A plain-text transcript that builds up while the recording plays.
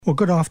Well,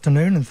 good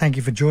afternoon and thank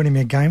you for joining me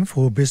again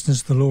for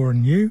Business, the Law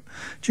and You.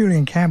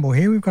 Julian Campbell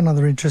here. We've got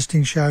another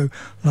interesting show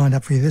lined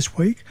up for you this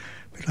week.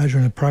 A bit later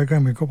in the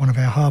program, we've got one of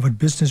our Harvard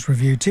Business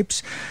Review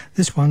tips.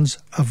 This one's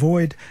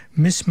avoid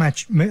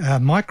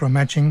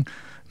micromanaging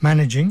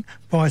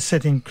by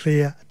setting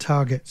clear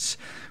targets.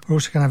 We're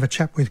also going to have a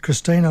chat with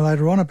Christina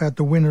later on about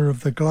the winner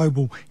of the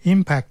Global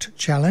Impact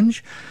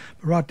Challenge.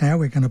 But right now,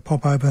 we're going to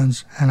pop over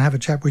and have a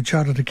chat with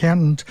Chartered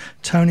Accountant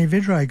Tony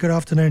Vidray. Good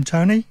afternoon,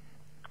 Tony.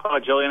 Hi,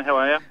 Julian. How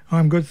are you?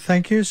 I'm good,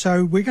 thank you.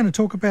 So we're going to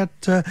talk about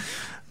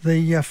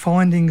the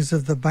findings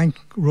of the Bank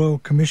Royal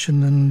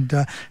Commission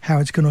and how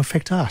it's going to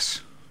affect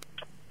us.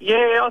 Yeah,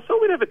 I thought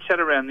we'd have a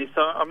chat around this.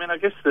 I mean, I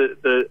guess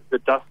the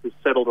dust has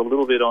settled a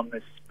little bit on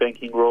this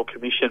Banking Royal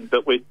Commission,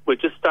 but we're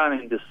just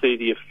starting to see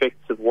the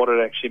effects of what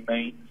it actually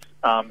means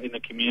in the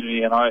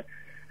community. And I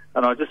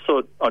just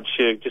thought I'd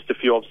share just a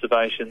few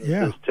observations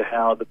as to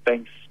how the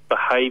bank's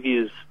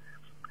behaviours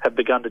have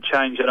begun to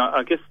change. And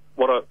I guess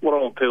what I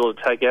want people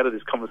to take out of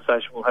this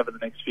conversation we'll have in the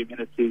next few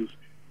minutes is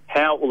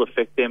how it will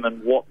affect them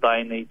and what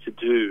they need to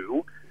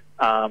do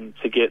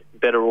to get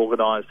better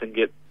organised and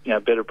get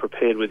better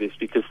prepared with this,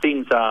 because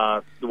things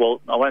are, well,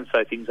 I won't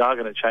say things are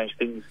going to change.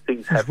 Things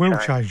have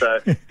changed.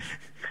 So, that's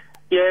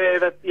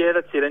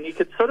it. And you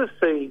could sort of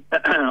see.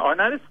 I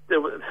noticed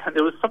there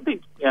was something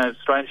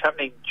strange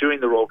happening during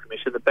the Royal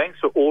Commission. The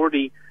banks were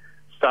already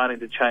starting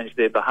to change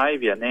their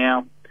behaviour.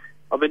 Now,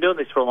 I've been doing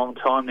this for a long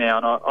time now,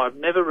 and I've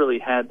never really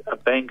had a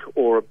bank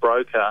or a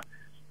broker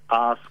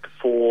ask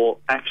for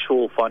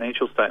actual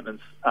financial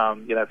statements,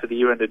 for the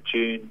year ended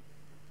June,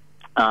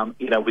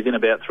 within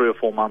about 3 or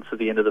 4 months of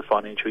the end of the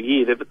financial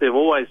year. They've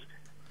always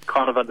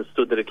kind of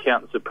understood that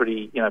accountants are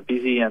pretty,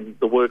 busy, and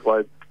the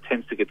workload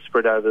tends to get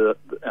spread over,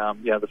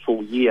 the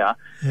full year.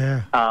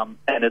 Yeah.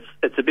 And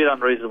it's a bit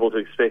unreasonable to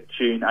expect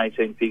June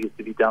 18 figures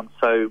to be done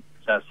so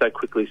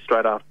quickly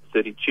straight after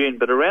 30 June.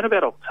 But around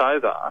about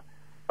October,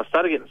 I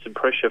started getting some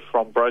pressure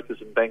from brokers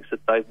and banks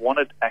that they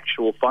wanted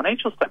actual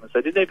financial statements.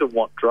 They didn't even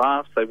want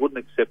drafts. They wouldn't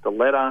accept a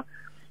letter.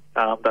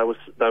 They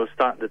were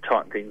starting to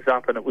tighten things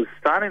up, and it was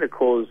starting to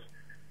cause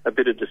a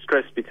bit of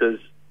distress because,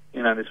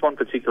 this one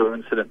particular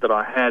incident that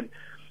I had,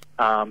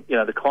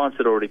 the clients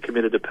had already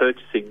committed to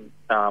purchasing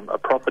a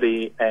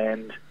property,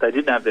 and they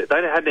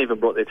hadn't even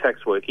brought their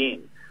tax work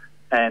in,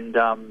 and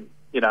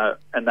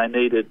and they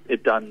needed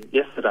it done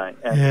yesterday.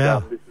 And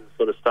this is the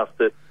sort of stuff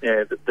that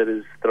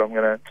I'm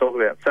going to talk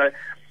about. So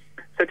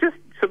just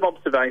some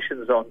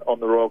observations on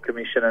the Royal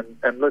Commission,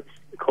 and let's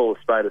call a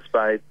spade a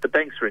spade. The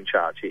banks are in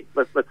charge here.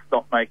 Let's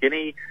not have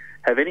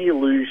any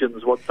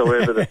illusions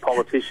whatsoever that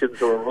politicians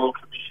or a Royal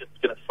Commission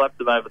is going to slap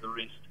them over the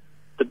wrist.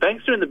 The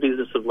banks are in the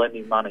business of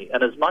lending money,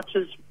 and as much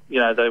as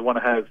they want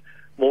to have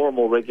more and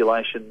more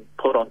regulation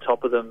put on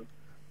top of them,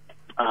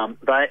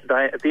 they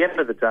at the end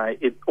of the day,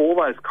 all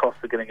those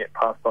costs are going to get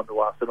passed on to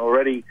us. And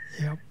already,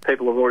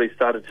 people have already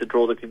started to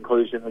draw the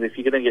conclusion that if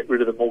you're going to get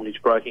rid of the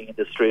mortgage broking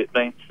industry, it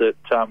means that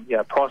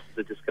prices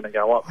are just going to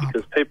go up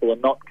because people are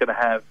not going to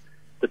have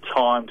the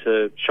time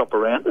to shop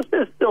around.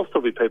 There'll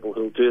still be people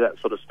who will do that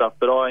sort of stuff,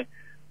 but I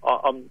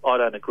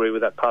don't agree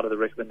with that part of the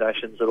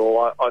recommendations at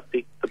all. I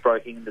think the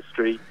broking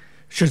industry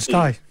should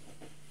stay.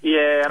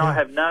 I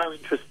have no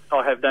interest.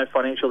 I have no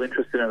financial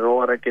interest in it at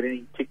all. I don't get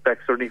any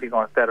kickbacks or anything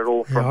like that at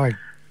all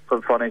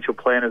from financial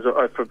planners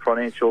or from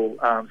financial,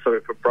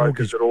 from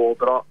brokers at all.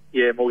 But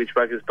mortgage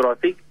brokers. But I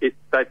think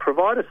they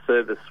provide a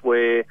service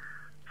where,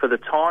 for the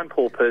time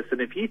poor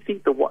person, if you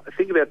think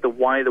about the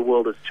way the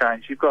world has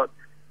changed, you've got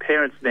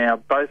parents now.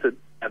 Both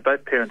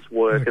parents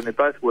work, and they're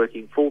both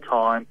working full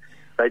time.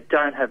 They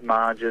don't have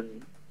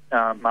margins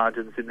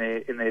in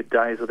their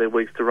days or their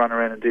weeks to run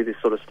around and do this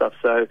sort of stuff.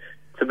 So,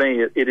 to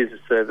me, it is a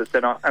service,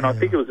 and I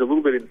think it was a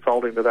little bit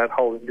insulting to that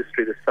whole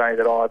industry to say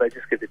that they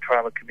just get the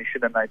trailer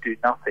commission and they do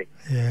nothing.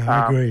 Yeah,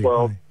 I agree.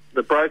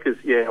 The brokers,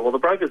 the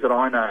brokers that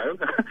I know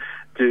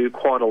do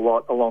quite a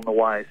lot along the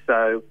way.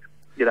 So,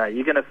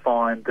 you're going to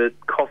find that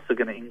costs are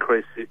going to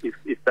increase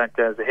if that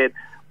goes ahead.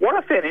 What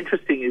I found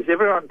interesting is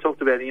everyone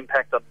talked about the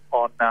impact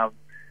on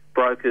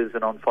brokers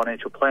and on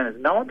financial planners.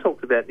 No one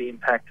talked about the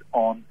impact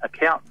on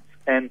accountants,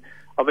 and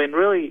I've been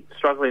really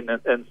struggling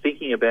and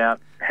thinking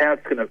about how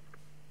it's going to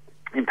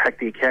impact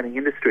the accounting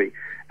industry,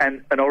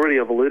 and already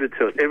I've alluded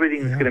to it.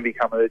 Everything's going to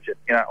become urgent.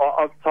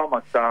 I've told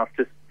my staff,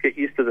 just get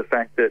used to the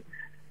fact that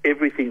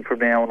everything from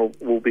now on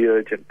will be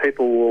urgent.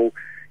 People will,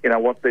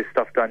 want their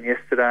stuff done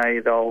yesterday.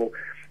 They'll,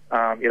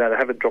 they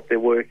haven't dropped their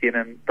work in,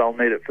 and they'll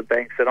need it for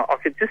banks. And I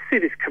can just see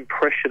this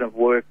compression of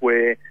work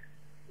where,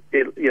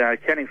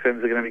 accounting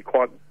firms are going to be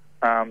quite.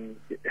 I'm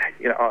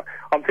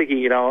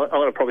thinking, I'm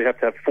going to probably have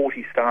to have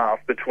 40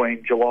 staff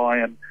between July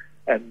and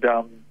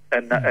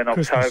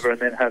October,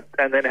 and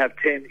then have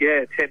 10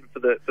 for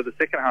the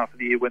second half of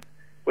the year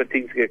when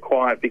things get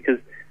quiet, because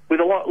with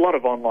a lot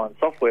of online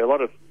software, a lot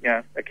of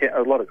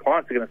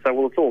clients are going to say,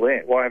 well, it's all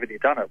there. Why haven't you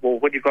done it? Well,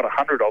 when you've got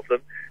 100 of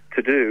them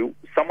to do,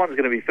 someone's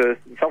going to be first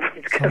and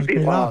someone's going to be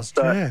last.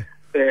 So, that's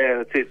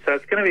it. So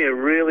it's going to be a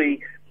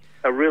really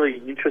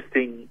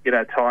interesting,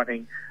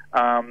 tightening.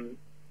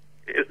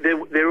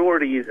 there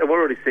already is. We're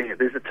already seeing it.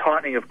 There's a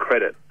tightening of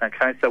credit.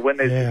 Okay, so when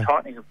there's a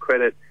tightening of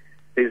credit,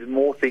 there's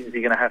more things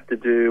you're going to have to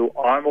do.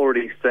 I'm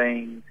already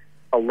seeing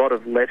a lot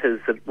of letters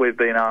that we've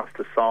been asked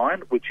to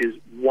sign, which is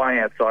way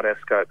outside our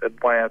scope and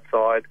way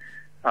outside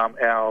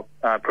our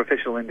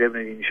professional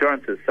indemnity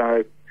insurances.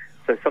 So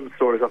some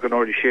stories I can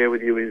already share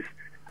with you is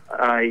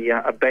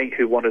a bank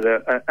who wanted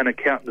an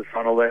accountant to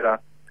sign a letter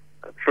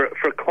for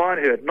a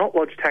client who had not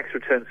lodged tax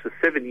returns for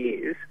 7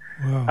 years.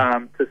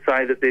 Wow. To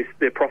say that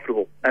they're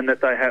profitable and that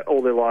they have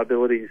all their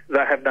liabilities. They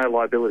have no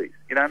liabilities.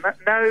 You know,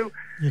 no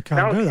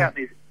accountant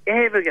is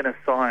ever going to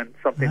sign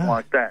something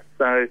like that.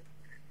 So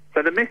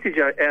the message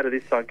out of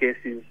this, I guess,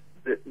 is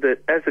that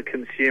as a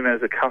consumer,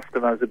 as a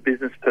customer, as a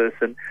business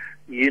person,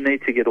 you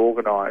need to get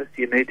organised.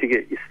 You need to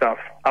get your stuff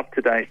up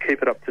to date,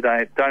 keep it up to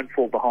date. Don't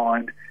fall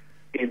behind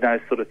in those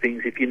sort of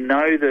things. If you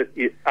know that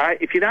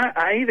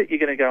that you're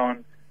going to go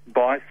and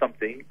buy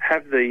something,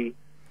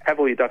 have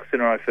all your ducks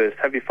in a row first.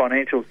 Have your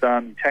financials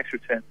done, your tax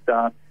returns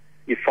done,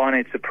 your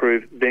finance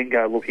approved. Then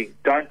go looking.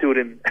 Don't do it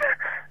in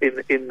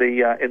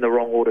the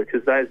wrong order,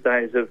 because those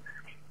days of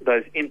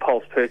those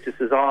impulse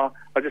purchases. I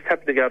just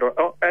happened to go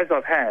to, as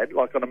I've had,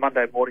 like on a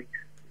Monday morning,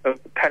 a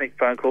panic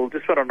phone call.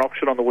 Just went on an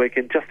auction on the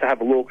weekend just to have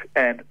a look,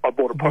 and I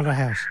bought a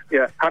house.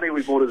 Yeah, honey,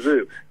 we bought a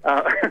zoo.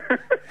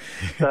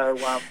 So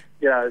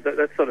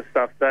that sort of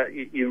stuff. That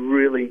you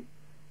really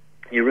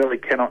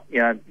cannot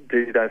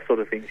do those sort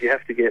of things. You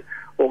have to get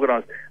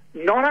organised.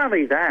 Not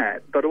only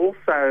that, but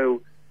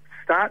also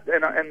start.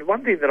 And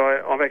one thing that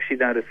I've actually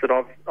noticed that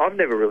I've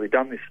never really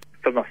done this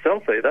for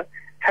myself either.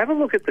 Have a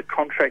look at the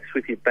contracts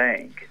with your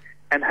bank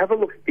and have a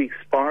look at the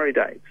expiry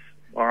dates.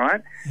 All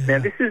right. Yeah. Now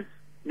this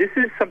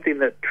is something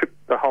that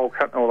tripped the whole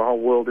country or the whole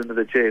world into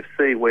the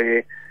GFC,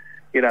 where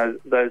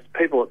those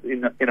people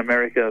in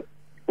America,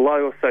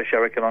 low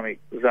socioeconomic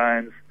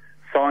zones,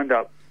 signed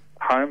up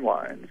home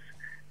loans,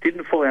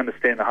 didn't fully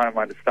understand the home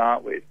loan to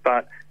start with,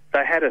 but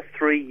they had a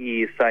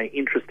 3-year, say,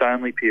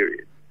 interest-only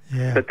period.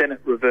 Yeah. But then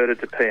it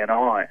reverted to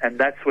P&I, and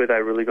that's where they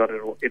really got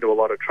into a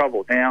lot of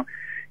trouble. Now,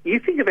 you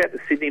think about the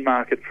Sydney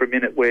market for a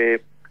minute, where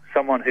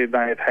someone who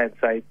may have had,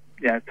 say,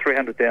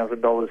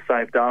 $300,000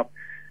 saved up,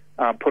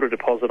 put a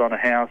deposit on a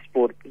house,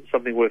 bought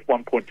something worth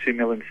 $1.2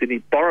 million in Sydney,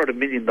 borrowed $1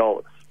 million,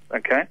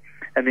 okay?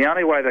 And the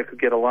only way they could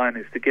get a loan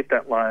is to get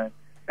that loan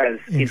as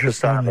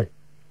interest-only.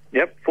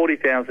 Yep,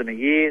 $40,000 a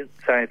year.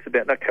 Say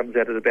that comes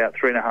out at about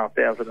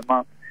 $3,500 a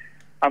month.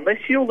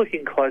 Unless you're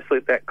looking closely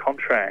at that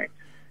contract,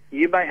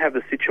 you may have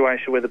a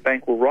situation where the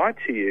bank will write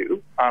to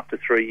you after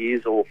 3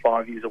 years or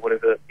 5 years or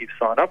whatever you've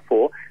signed up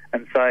for,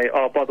 and say,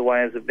 "Oh, by the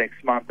way, as of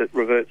next month, it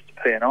reverts to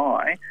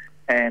P&I,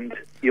 and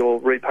your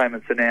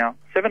repayments are now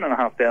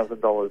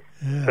 $7,500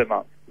 per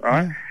month."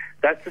 Right? Yeah.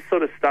 That's the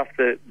sort of stuff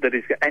that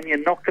is, and you're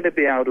not going to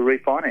be able to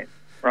refinance.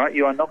 Right?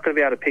 You are not going to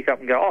be able to pick up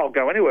and go, "Oh, I'll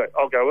go anywhere.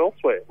 I'll go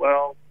elsewhere."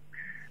 Well,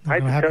 I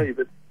hate to tell you,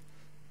 but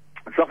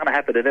it's not going to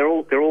happen. And they're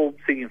all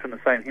singing from the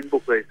same hymn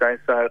book these days.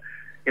 So,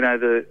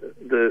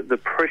 the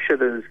pressure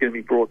that is going to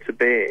be brought to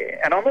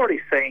bear, and I'm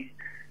already seeing,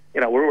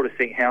 we're already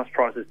seeing house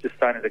prices just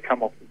starting to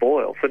come off the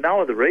boil for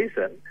no other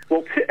reason.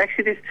 Well,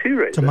 actually, there's two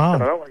reasons.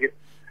 Demand. I don't want to get.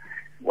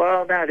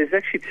 Well, no, there's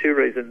actually two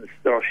reasons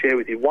that I'll share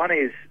with you. One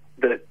is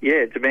that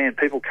demand.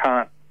 People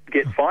can't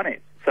get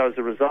finance, so as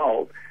a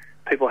result,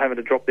 people having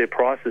to drop their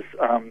prices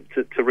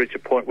to reach a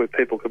point where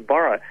people can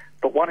borrow.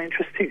 But one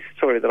interesting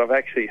story that I've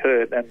actually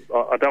heard, and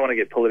I don't want to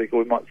get political,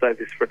 we might save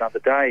this for another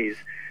day, is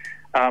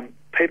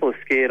people are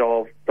scared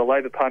of the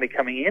Labor Party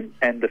coming in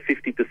and the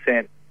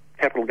 50%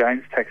 capital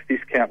gains tax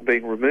discount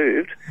being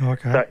removed.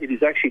 Okay. So it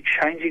is actually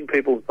changing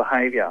people's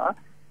behaviour,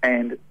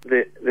 and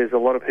there's a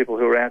lot of people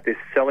who are out there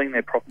selling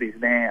their properties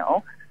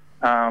now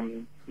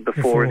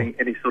before any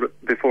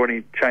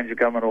change of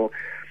government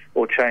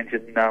or change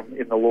in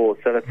the law.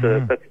 So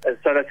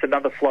that's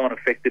another flow-on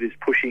effect that is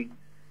pushing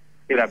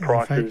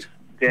prices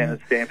down and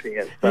stamping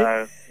it.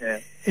 So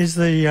is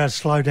the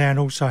slowdown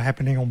also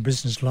happening on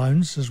business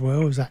loans as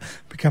well? Is that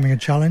becoming a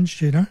challenge?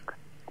 Do you know?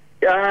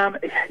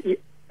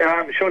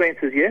 Short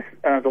answer is yes.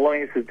 The long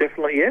answer is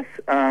definitely yes.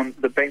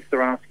 The banks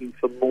are asking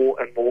for more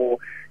and more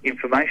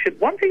information.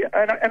 One thing,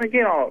 and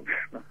again,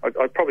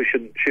 I probably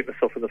shouldn't shoot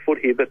myself in the foot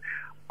here, but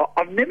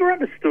I've never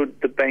understood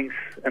the banks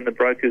and the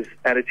brokers'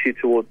 attitude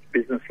towards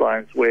business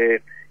loans,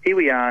 where here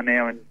we are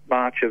now in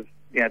March of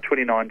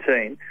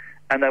 2019,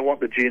 and they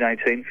want the June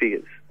 18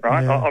 figures,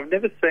 right? Yeah. I've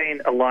never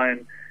seen a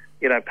loan,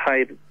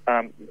 paid.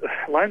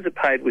 Loans are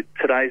paid with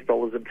today's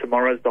dollars and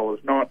tomorrow's dollars,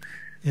 not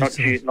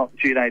June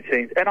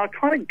 18th. And I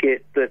kind of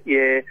get that,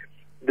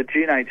 the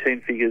June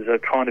 18 figures are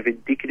kind of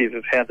indicative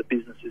of how the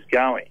business is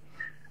going.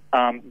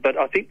 But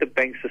I think the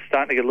banks are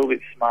starting to get a little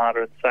bit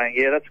smarter and saying,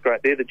 that's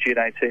great, they're the June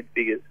 18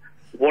 figures.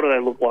 What do they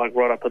look like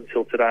right up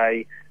until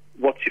today?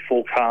 What's your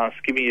forecast?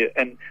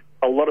 And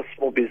a lot of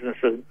small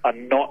businesses are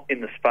not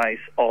in the space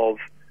of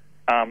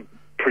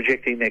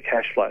projecting their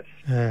cash flows,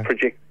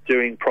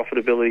 doing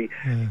profitability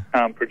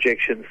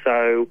projections.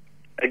 So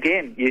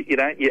again, you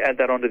add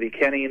that onto the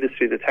accounting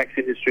industry, the tax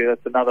industry.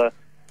 That's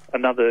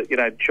another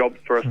job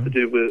for us to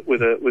do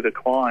with a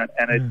client,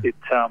 and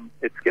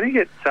it's going to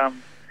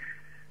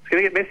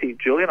going to get messy,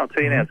 Julian. I'll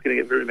tell you now, it's going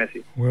to get very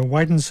messy. We'll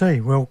wait and see.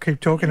 We'll keep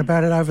talking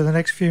about it over the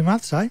next few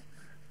months, eh?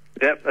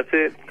 Yep, that's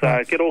it.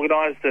 Get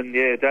organised and,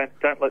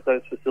 don't let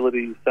those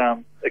facilities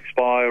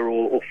expire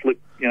or flip,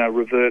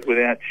 revert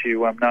without you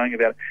knowing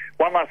about it.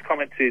 One last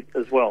comment to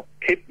as well.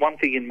 Keep one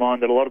thing in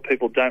mind that a lot of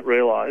people don't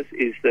realise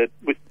is that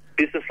with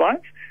business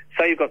loans,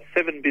 say you've got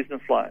 7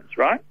 business loans,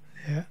 right?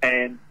 Yeah.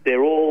 And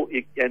they're all,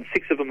 and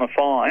 6 of them are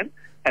fine,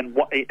 and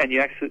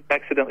you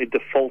accidentally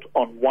default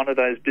on one of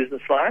those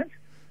business loans.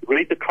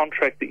 Read the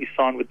contract that you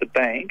signed with the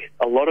bank.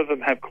 A lot of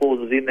them have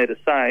clauses in there to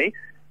say,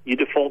 you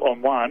default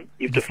on one,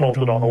 you've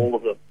defaulted on all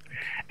of them.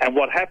 And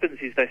what happens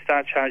is they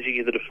start charging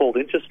you the default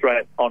interest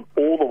rate on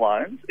all the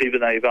loans,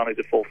 even though you've only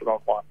defaulted on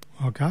one.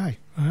 Okay.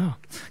 Wow.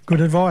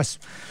 Good advice.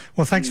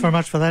 Well, thanks very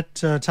much for that,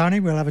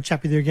 Tony. We'll have a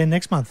chat with you again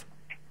next month.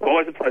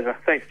 Always a pleasure.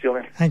 Thanks,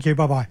 Julian. Thank you.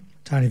 Bye-bye.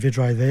 Tony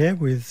Vidray there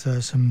with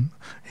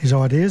his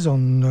ideas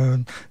on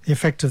the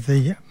effect of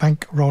the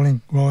Bank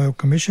Royal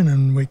Commission,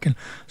 and we can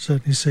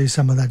certainly see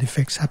some of that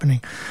effects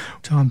happening.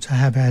 Time to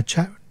have our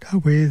chat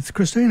with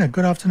Christina.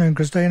 Good afternoon,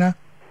 Christina.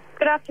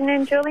 Good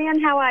afternoon, Julian.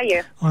 How are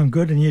you? I'm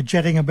good, and you're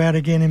jetting about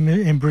again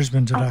in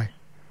Brisbane today.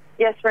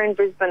 Yes, we're in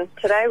Brisbane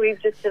today.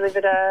 We've just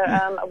delivered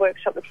a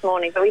workshop this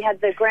morning, but we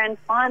had the grand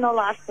final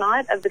last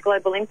night of the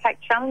Global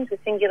Impact Challenge, the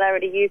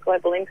Singularity U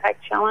Global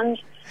Impact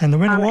Challenge. And the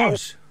winner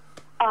was?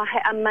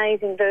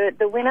 Amazing.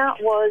 The winner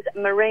was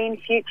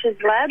Marine Futures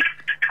Lab,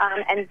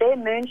 and their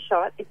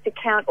moonshot is to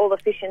count all the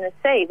fish in the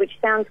sea, which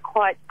sounds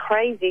quite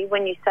crazy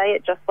when you say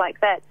it just like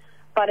that,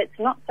 but it's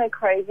not so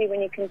crazy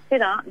when you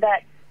consider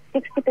that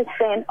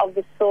 60% of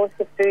the source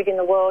of food in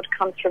the world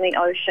comes from the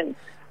ocean.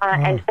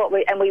 And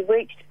we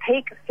reached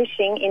peak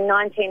fishing in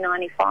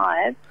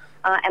 1995,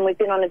 and we've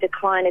been on a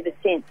decline ever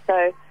since.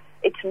 So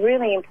it's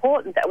really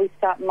important that we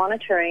start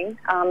monitoring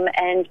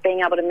and being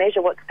able to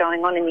measure what's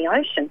going on in the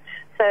ocean.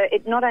 So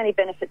it not only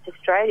benefits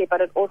Australia, but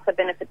it also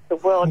benefits the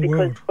world,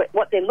 because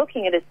what they're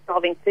looking at is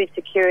solving food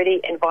security,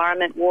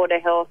 environment, water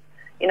health,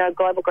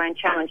 global grand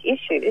challenge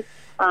issues.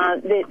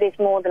 There's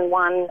more than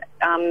one.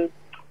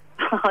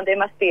 There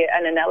must be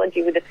an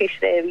analogy with the fish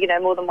there,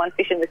 more than one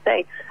fish in the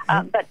sea.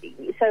 But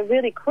so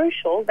really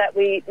crucial that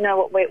we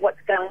know what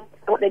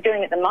they're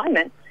doing at the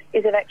moment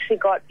is they've actually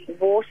got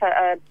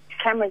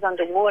cameras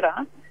underwater,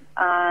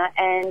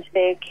 and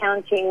they're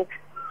counting.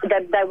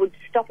 They would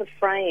stop a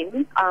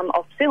frame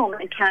of film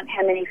and count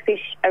how many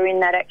fish are in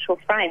that actual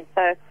frame.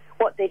 So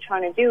what they're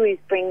trying to do is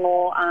bring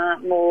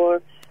more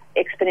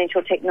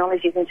exponential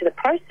technologies into the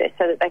process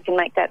so that they can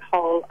make that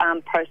whole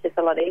process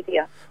a lot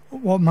easier.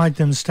 What made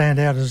them stand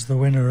out as the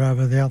winner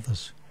over the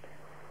others?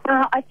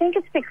 I think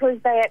it's because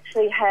they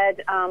actually had,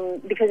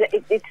 because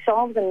it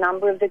solves a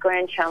number of the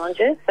grand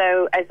challenges.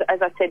 So as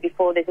I said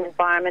before, there's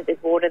environment,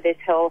 there's water, there's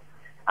health,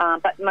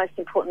 but most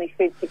importantly,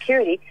 food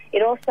security.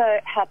 It also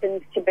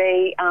happens to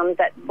be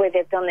that where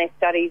they've done their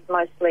studies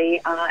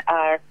mostly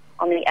are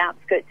on the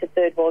outskirts of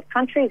third world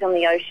countries, on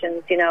the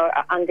oceans,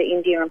 under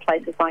India and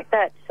places like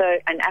that,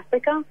 and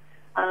Africa.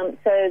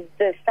 So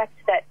the fact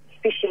that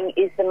fishing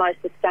is the most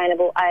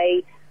sustainable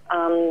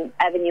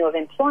avenue of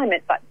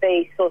employment, but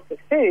B, source of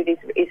food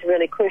is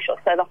really crucial.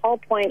 So the whole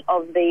point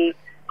of the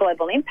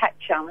Global Impact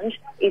Challenge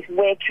is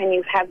where can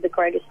you have the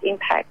greatest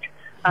impact.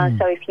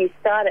 So if you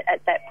start it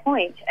at that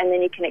point and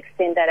then you can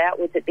extend that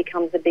outwards, it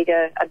becomes a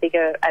bigger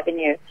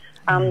avenue.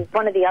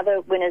 One of the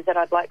other winners that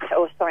I'd like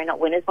to,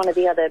 one of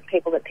the other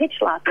people that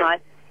pitched last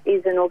night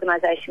is an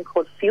organisation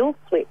called Fuel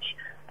Switch.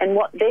 And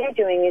what they're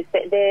doing is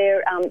that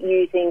they're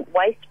using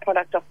waste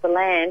product off the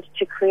land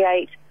to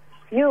create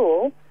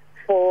fuel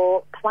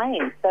for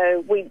planes.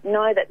 So we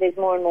know that there's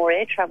more and more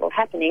air travel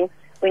happening.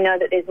 We know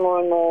that there's more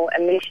and more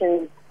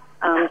emissions,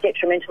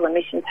 detrimental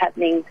emissions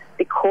happening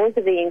because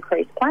of the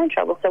increased plane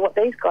travel. So what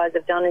these guys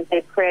have done is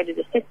they've created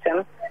a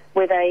system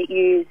where they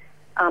use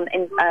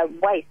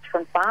waste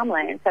from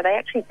farmland. So they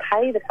actually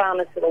pay the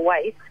farmers for the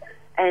waste,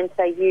 and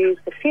they use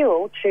the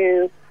fuel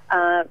to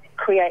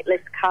create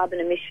less carbon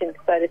emissions,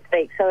 so to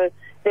speak. So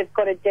they've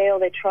got a deal.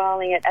 They're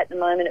trialling it at the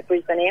moment at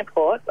Brisbane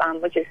Airport,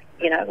 which is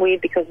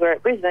weird because we're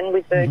at Brisbane,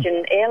 with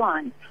Virgin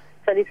Airlines.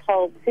 So this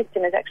whole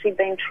system is actually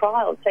being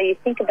trialled. So you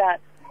think about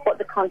what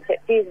the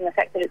concept is and the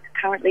fact that it's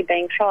currently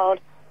being trialled.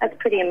 That's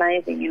pretty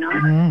amazing,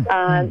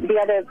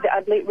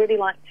 I'd really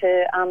like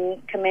to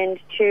commend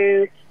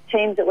two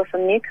teams that were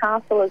from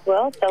Newcastle as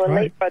well. So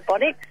Elite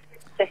Robotics,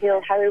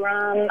 Sahil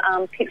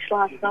Hariram pitched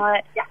last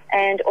night,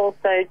 and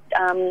also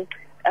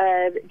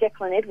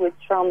Declan Edwards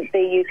from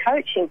BU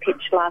Coaching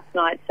pitched last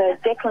night. So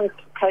Declan's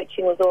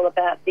coaching was all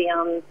about the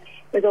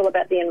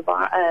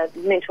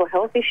mental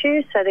health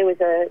issues. So there was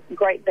a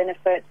great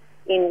benefit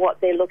in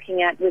what they're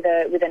looking at with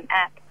an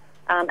app,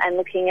 and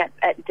looking at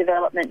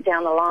development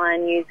down the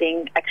line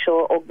using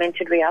actual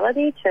augmented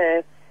reality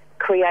to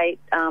create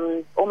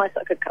almost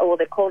like they've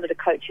called it a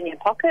coach in your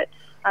pocket.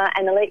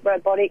 And Elite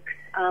Robotics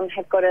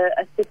have got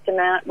a system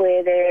out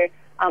where they're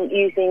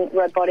using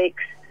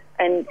robotics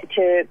and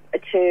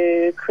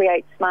to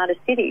create smarter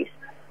cities.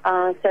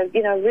 So,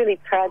 really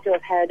proud to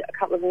have had a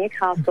couple of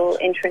Newcastle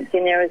entrants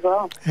in there as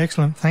well.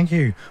 Excellent, thank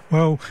you.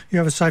 Well, you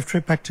have a safe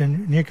trip back to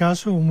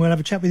Newcastle, and we'll have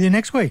a chat with you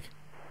next week.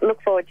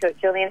 Look forward to it,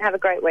 Julian. Have a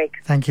great week.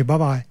 Thank you,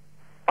 bye-bye.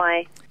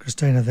 Bye.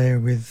 Christina there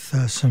with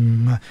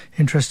some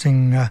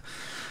interesting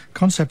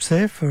concepts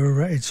there.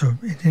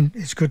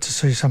 It's good to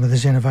see some of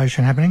this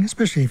innovation happening,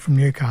 especially from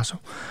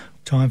Newcastle.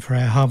 Time for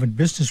our Harvard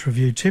Business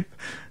Review tip.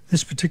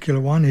 This particular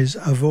one is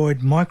avoid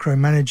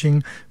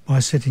micromanaging by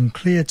setting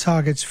clear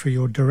targets for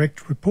your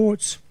direct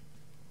reports.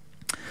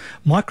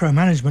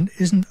 Micromanagement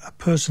isn't a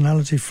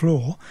personality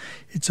flaw,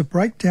 it's a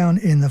breakdown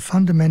in the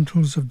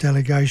fundamentals of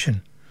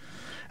delegation.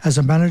 As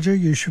a manager,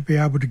 you should be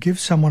able to give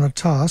someone a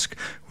task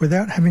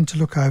without having to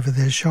look over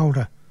their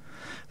shoulder.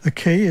 The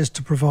key is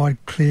to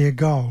provide clear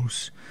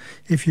goals.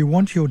 If you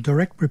want your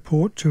direct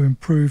report to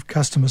improve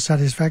customer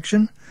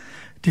satisfaction,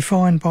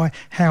 define by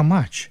how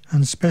much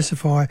and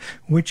specify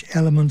which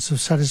elements of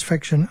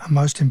satisfaction are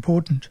most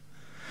important.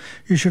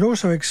 You should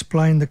also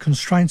explain the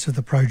constraints of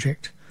the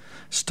project.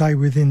 Stay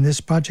within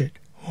this budget,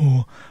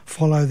 or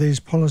follow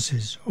these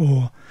policies,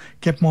 or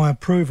get my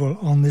approval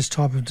on this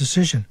type of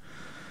decision.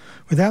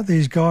 Without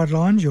these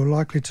guidelines, you're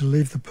likely to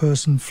leave the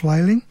person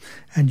flailing,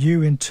 and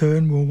you in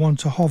turn will want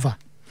to hover.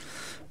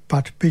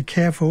 But be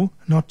careful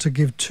not to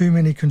give too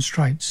many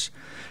constraints.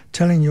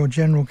 Telling your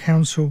general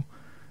counsel,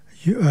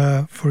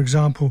 for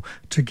example,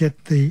 to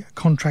get the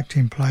contract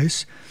in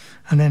place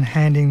and then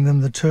handing them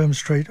the term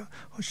sheet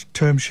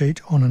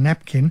on a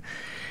napkin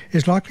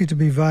is likely to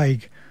be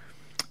vague.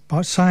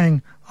 By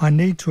saying, I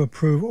need to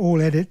approve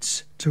all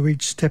edits to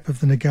each step of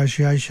the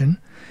negotiation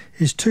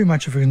is too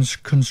much of a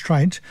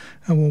constraint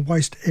and will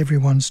waste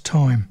everyone's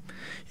time.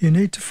 You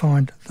need to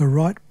find the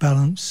right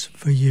balance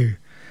for you.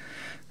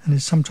 And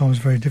it's sometimes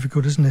very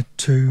difficult, isn't it,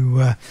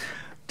 to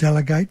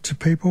delegate to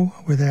people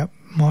without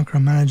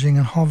micromanaging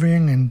and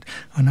hovering, and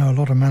I know a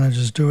lot of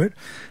managers do it,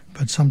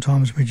 but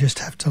sometimes we just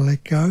have to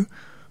let go,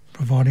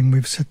 providing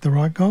we've set the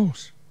right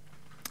goals.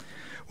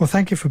 Well,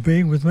 thank you for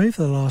being with me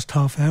for the last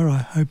half hour. I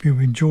hope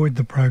you've enjoyed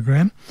the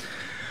program.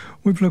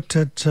 We've looked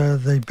at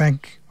the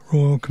Bank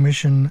Royal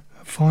Commission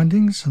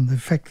findings and the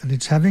effect that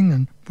it's having,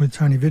 and with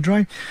Tony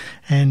Vidray,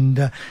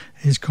 and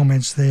his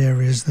comments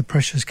there is the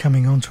pressure's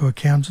coming onto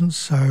accountants.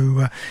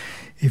 So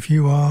if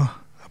you are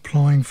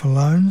applying for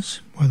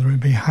loans, whether it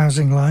be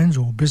housing loans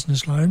or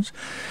business loans,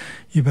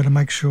 you better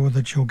make sure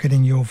that you're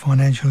getting your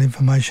financial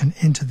information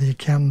into the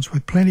accountants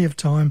with plenty of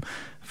time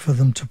for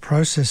them to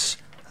process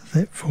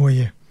that for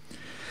you.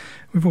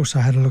 We've also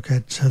had a look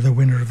at the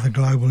winner of the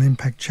Global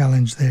Impact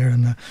Challenge there,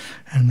 and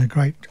the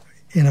great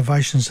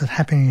innovations that are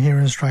happening here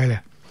in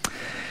Australia.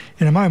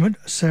 In a moment,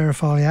 Sarah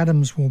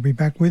Foley-Adams will be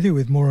back with you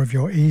with more of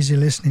your easy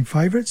listening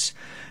favourites.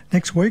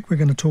 Next week, we're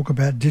going to talk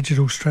about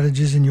digital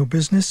strategies in your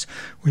business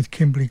with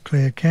Kimberly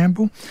Claire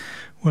Campbell.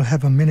 We'll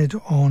have a minute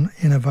on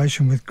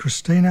innovation with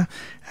Christina,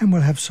 and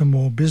we'll have some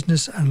more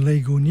business and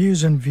legal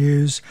news and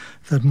views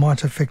that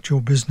might affect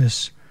your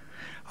business.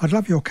 I'd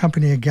love your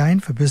company again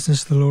for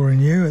Business, the Law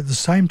and You at the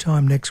same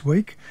time next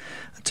week.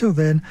 Until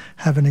then,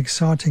 have an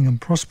exciting and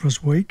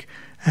prosperous week.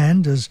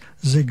 And as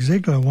Zig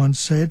Ziglar once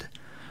said,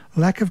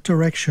 lack of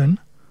direction,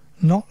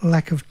 not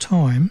lack of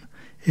time,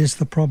 is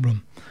the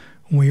problem.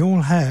 We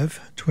all have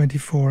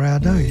 24-hour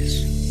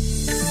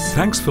days.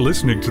 Thanks for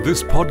listening to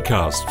this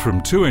podcast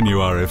from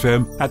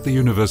 2NURFM at the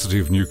University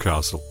of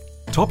Newcastle.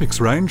 Topics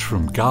range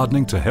from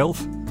gardening to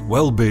health,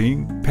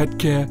 well-being, pet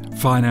care,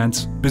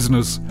 finance,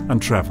 business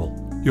and travel.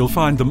 You'll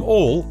find them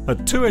all at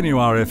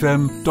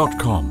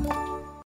 2NURFM.com.